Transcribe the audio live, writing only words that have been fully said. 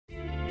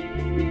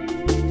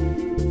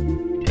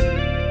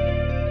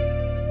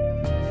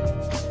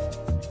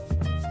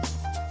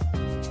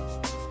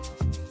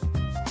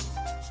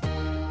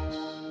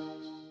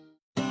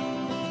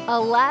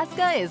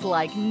Alaska is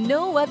like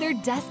no other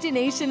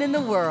destination in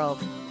the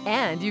world,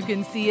 and you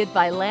can see it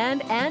by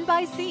land and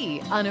by sea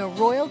on a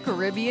Royal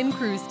Caribbean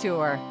cruise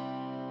tour.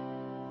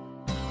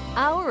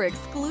 Our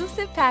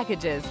exclusive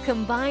packages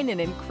combine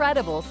an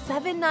incredible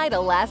 7-night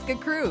Alaska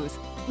cruise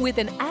with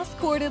an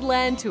escorted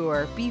land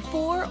tour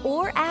before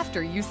or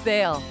after you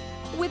sail.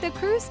 With a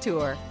cruise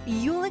tour,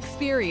 you'll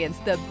experience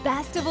the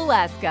best of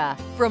Alaska,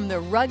 from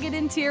the rugged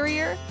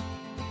interior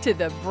to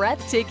the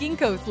breathtaking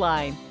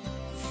coastline.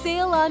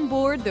 Sail on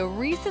board the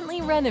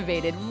recently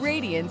renovated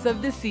Radiance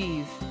of the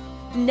Seas,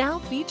 now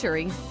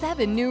featuring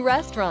 7 new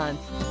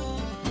restaurants,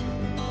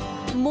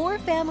 more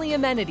family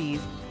amenities,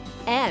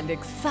 and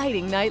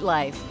exciting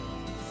nightlife.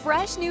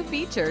 Fresh new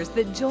features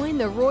that join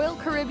the Royal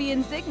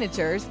Caribbean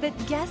signatures that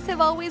guests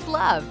have always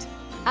loved.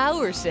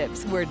 Our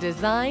ships were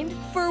designed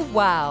for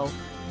wow.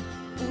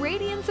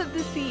 Radiance of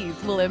the Seas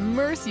will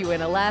immerse you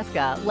in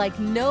Alaska like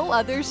no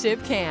other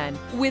ship can,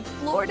 with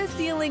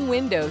floor-to-ceiling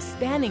windows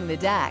spanning the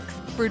decks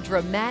for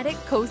dramatic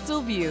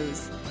coastal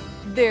views.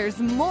 There's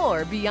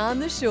more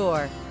beyond the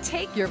shore.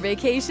 Take your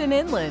vacation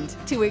inland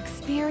to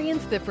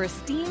experience the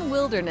pristine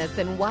wilderness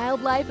and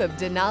wildlife of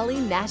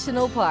Denali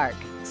National Park,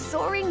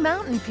 soaring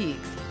mountain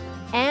peaks,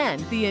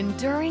 and the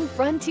enduring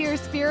frontier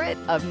spirit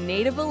of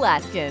Native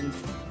Alaskans.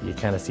 You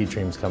kind of see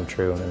dreams come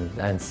true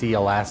and see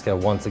Alaska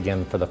once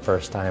again for the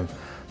first time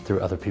through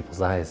other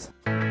people's eyes.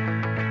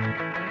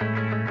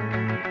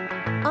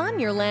 On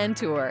your land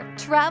tour,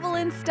 travel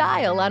in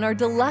style on our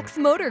deluxe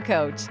motor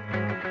coach.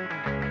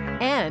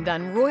 And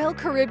on Royal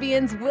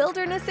Caribbean's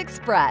Wilderness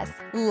Express,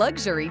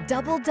 luxury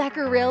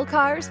double-decker rail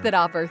cars that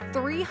offer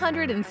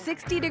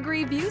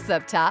 360-degree views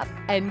up top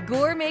and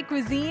gourmet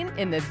cuisine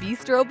in the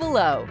bistro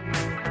below.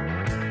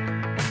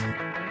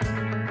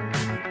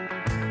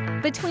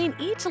 Between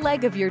each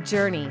leg of your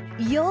journey,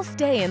 you'll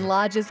stay in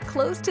lodges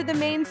close to the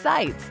main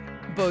sites,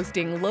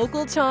 boasting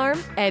local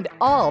charm and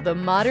all the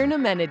modern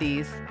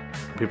amenities.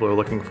 People are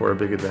looking for a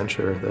big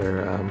adventure.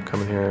 They're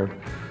coming here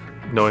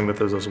knowing that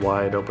there's those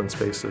wide open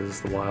spaces,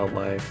 the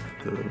wildlife,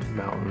 the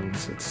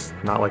mountains. It's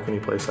not like any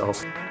place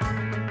else.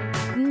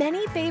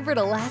 Many favorite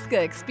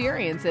Alaska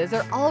experiences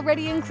are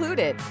already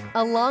included,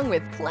 along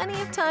with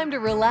plenty of time to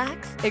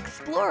relax,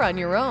 explore on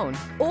your own,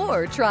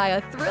 or try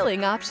a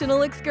thrilling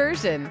optional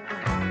excursion.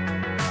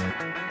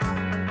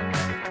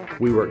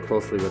 We work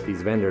closely with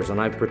these vendors,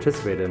 and I've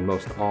participated in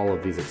most all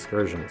of these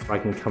excursions. I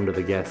can come to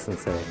the guests and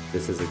say,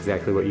 this is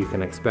exactly what you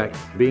can expect.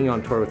 Being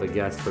on tour with a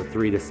guest for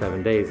 3 to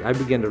 7 days, I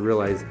begin to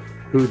realize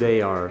who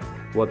they are,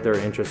 what their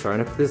interests are,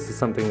 and if this is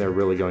something they're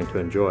really going to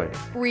enjoy.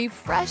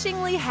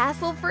 Refreshingly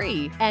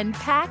hassle-free and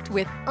packed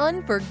with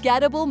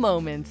unforgettable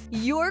moments,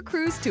 your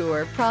cruise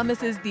tour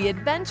promises the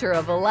adventure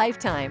of a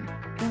lifetime,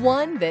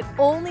 one that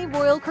only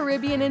Royal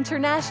Caribbean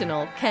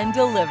International can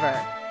deliver.